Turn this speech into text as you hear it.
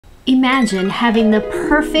Imagine having the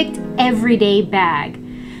perfect everyday bag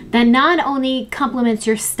that not only complements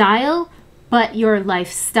your style, but your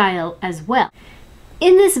lifestyle as well.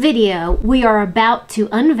 In this video, we are about to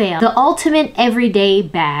unveil the ultimate everyday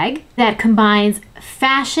bag that combines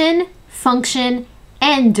fashion, function,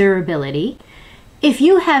 and durability. If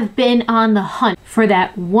you have been on the hunt for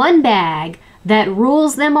that one bag that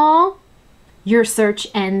rules them all, your search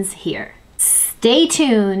ends here. Stay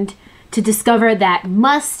tuned to discover that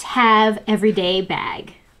must-have everyday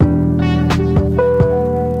bag.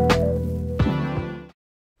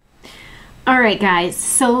 All right, guys,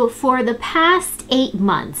 so for the past 8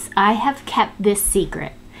 months, I have kept this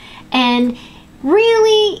secret. And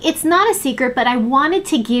really, it's not a secret, but I wanted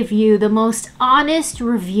to give you the most honest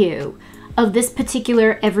review of this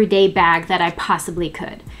particular everyday bag that I possibly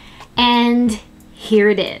could. And here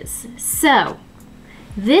it is. So,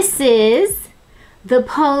 this is the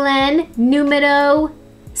Polene Numero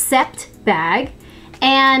Sept bag.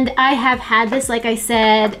 And I have had this, like I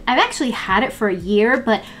said, I've actually had it for a year,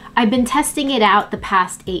 but I've been testing it out the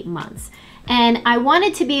past 8 months. And I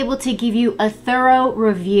wanted to be able to give you a thorough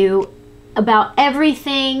review about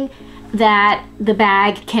everything that the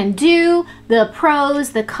bag can do, the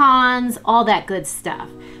pros, the cons, all that good stuff.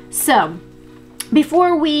 So,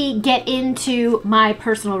 before we get into my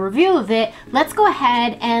personal review of it, let's go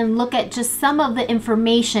ahead and look at just some of the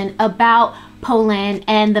information about Polene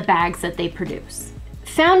and the bags that they produce.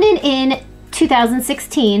 Founded in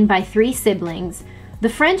 2016 by 3 siblings, the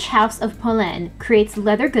French house of Polene creates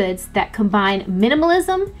leather goods that combine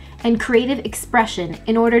minimalism and creative expression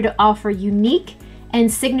in order to offer unique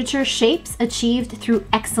and signature shapes achieved through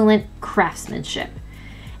excellent craftsmanship.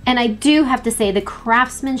 And I do have to say the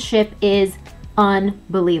craftsmanship is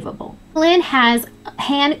unbelievable. Polene has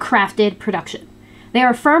handcrafted production. They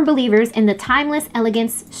are firm believers in the timeless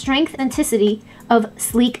elegance, strength, and authenticity of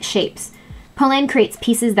sleek shapes. Polene creates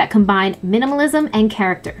pieces that combine minimalism and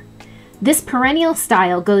character. This perennial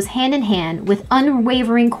style goes hand in hand with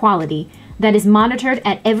unwavering quality that is monitored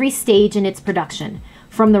at every stage in its production,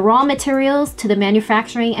 from the raw materials to the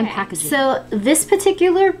manufacturing and packaging. So this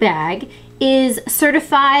particular bag is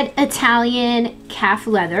certified Italian calf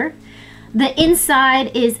leather. The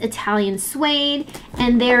inside is Italian suede,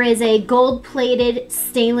 and there is a gold-plated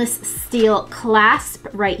stainless steel clasp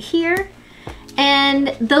right here.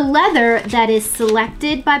 And the leather that is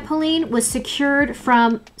selected by Polene was secured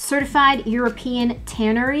from certified European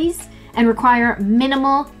tanneries and require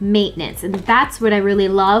minimal maintenance. And that's what I really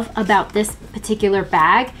love about this particular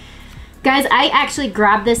bag. Guys, I actually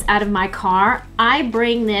grabbed this out of my car. I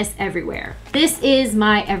bring this everywhere. This is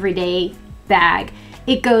my everyday bag.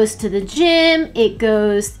 It goes to the gym, it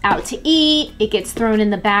goes out to eat, it gets thrown in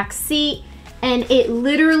the back seat, and it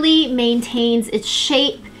literally maintains its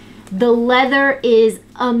shape. The leather is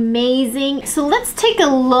amazing. So let's take a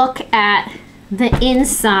look at the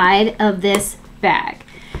inside of this bag.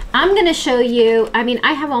 I'm gonna show you, I mean,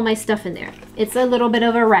 I have all my stuff in there. It's a little bit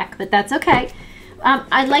of a wreck, but that's okay.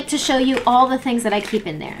 I'd like to show you all the things that I keep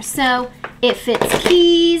in there. So it fits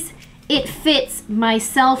keys, it fits my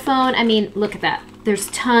cell phone. I mean, look at that.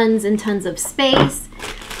 There's tons and tons of space.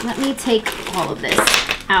 Let me take all of this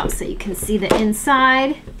out so you can see the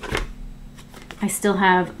inside. I still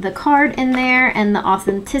have the card in there and the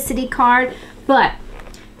authenticity card, but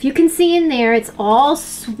if you can see in there, it's all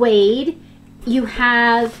suede. You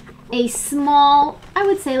have a small, I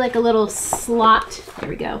would say like a little slot, there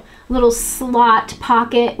we go, little slot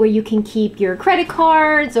pocket where you can keep your credit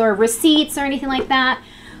cards or receipts or anything like that.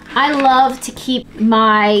 I love to keep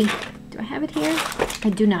my, do I have it here? I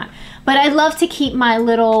do not. But I love to keep my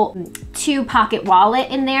little 2-pocket wallet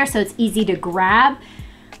in there so it's easy to grab.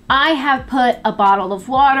 I have put a bottle of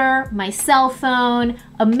water, my cell phone,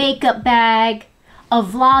 a makeup bag, a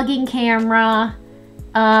vlogging camera,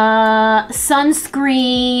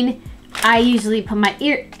 sunscreen. I usually put my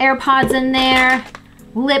AirPods in there,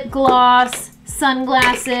 lip gloss,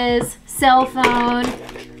 sunglasses, cell phone,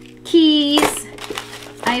 keys.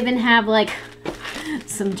 I even have like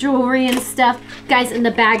some jewelry and stuff. Guys, and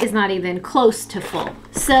the bag is not even close to full.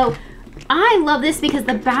 So I love this because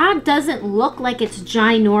the bag doesn't look like it's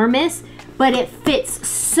ginormous, but it fits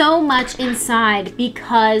so much inside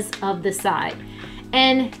because of the side.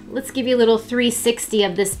 And let's give you a little 360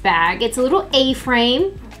 of this bag. It's a little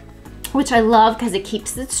A-frame, which I love because it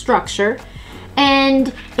keeps its structure.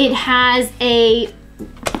 And it has a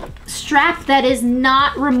strap that is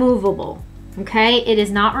not removable, okay? It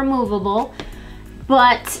is not removable,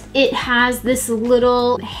 but it has this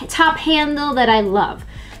little top handle that I love.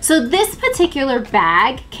 So this particular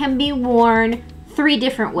bag can be worn 3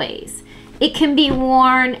 different ways. It can be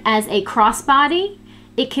worn as a crossbody.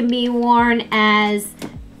 It can be worn as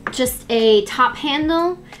just a top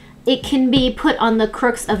handle. It can be put on the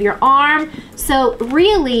crooks of your arm. So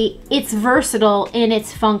really, it's versatile in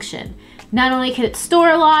its function. Not only can it store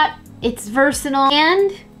a lot, it's versatile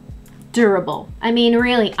and durable. I mean,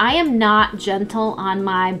 really, I am not gentle on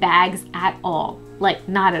my bags at all. Like,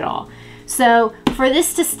 not at all. So for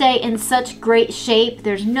this to stay in such great shape,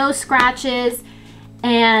 there's no scratches.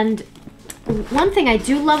 And one thing I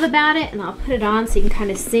do love about it, and I'll put it on so you can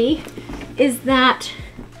kind of see, is that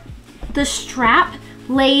the strap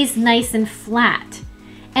lays nice and flat.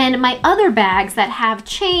 And my other bags that have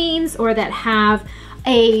chains or that have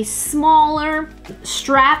a smaller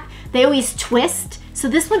strap, they always twist. So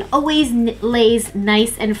this one always lays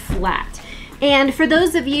nice and flat. And for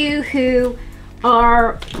those of you who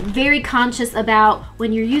are very conscious about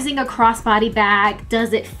when you're using a crossbody bag,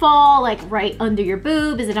 does it fall like right under your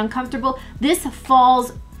boob? Is it uncomfortable? This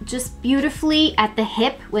falls just beautifully at the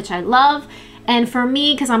hip, which I love. And for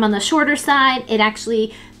me, because I'm on the shorter side, it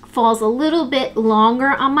actually falls a little bit longer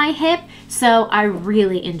on my hip, so I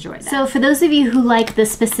really enjoy that. So for those of you who like the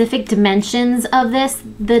specific dimensions of this,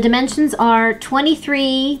 the dimensions are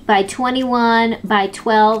 23 by 21 by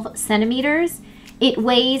 12 centimeters. It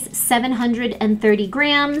weighs 730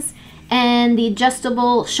 grams, and the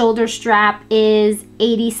adjustable shoulder strap is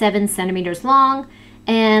 87 centimeters long.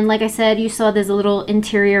 And like I said, you saw there's a little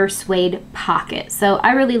interior suede pocket, so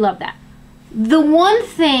I really love that. The one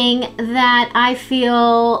thing that I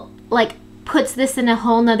feel like puts this in a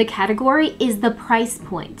whole nother category is the price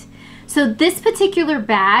point. So this particular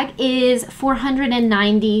bag is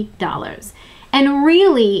 $490. And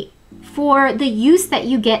really, for the use that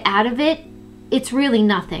you get out of it, it's really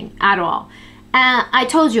nothing at all. I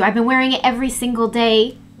told you, I've been wearing it every single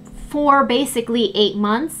day for basically 8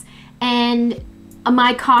 months. And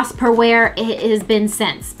my cost per wear has been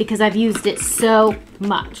cents because I've used it so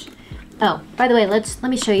much. Oh, by the way, let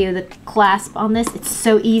me show you the clasp on this. It's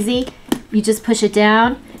so easy. You just push it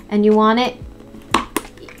down and you want it,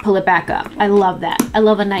 pull it back up. I love that. I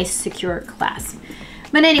love a nice secure clasp.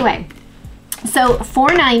 But anyway, so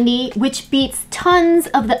 $490, which beats tons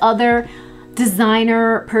of the other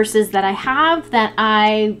designer purses that I have that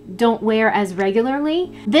I don't wear as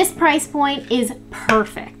regularly. This price point is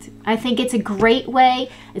perfect. I think it's a great way.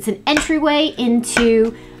 It's an entryway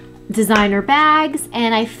into designer bags,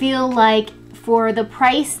 and I feel like for the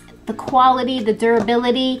price, the quality, the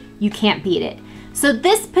durability, you can't beat it. So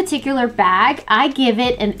this particular bag, I give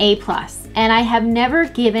it an A+, and I have never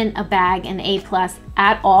given a bag an A+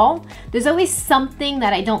 at all. There's always something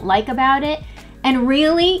that I don't like about it, and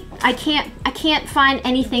really, I can't find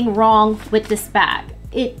anything wrong with this bag.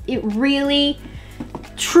 It really,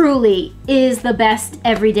 truly is the best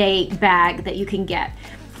everyday bag that you can get.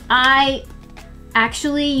 I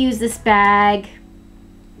actually use this bag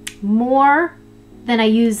more than I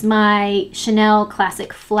use my Chanel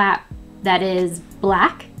Classic Flap that is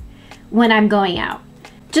black when I'm going out.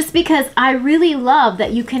 Just because I really love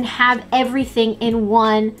that you can have everything in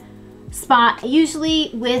one spot.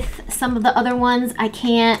 Usually with some of the other ones, I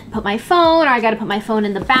can't put my phone, or I gotta put my phone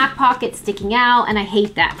in the back pocket sticking out, and I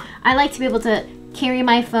hate that. I like to be able to carry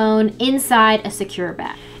my phone inside a secure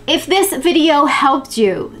bag. If this video helped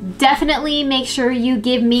you, definitely make sure you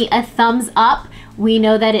give me a thumbs up. We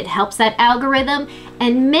know that it helps that algorithm,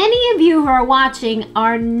 and many of you who are watching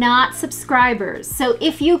are not subscribers. So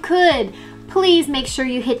if you could, please make sure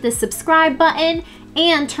you hit the subscribe button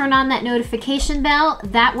and turn on that notification bell.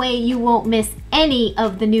 That way you won't miss any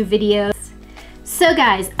of the new videos. So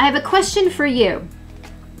guys, I have a question for you.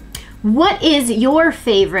 What is your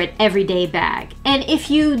favorite everyday bag? And if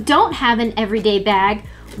you don't have an everyday bag,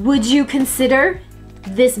 would you consider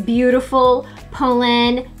this beautiful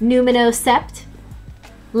Polene Numero Sept?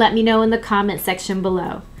 Let me know in the comment section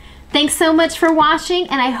below. Thanks so much for watching,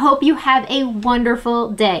 and I hope you have a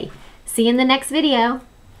wonderful day. See you in the next video.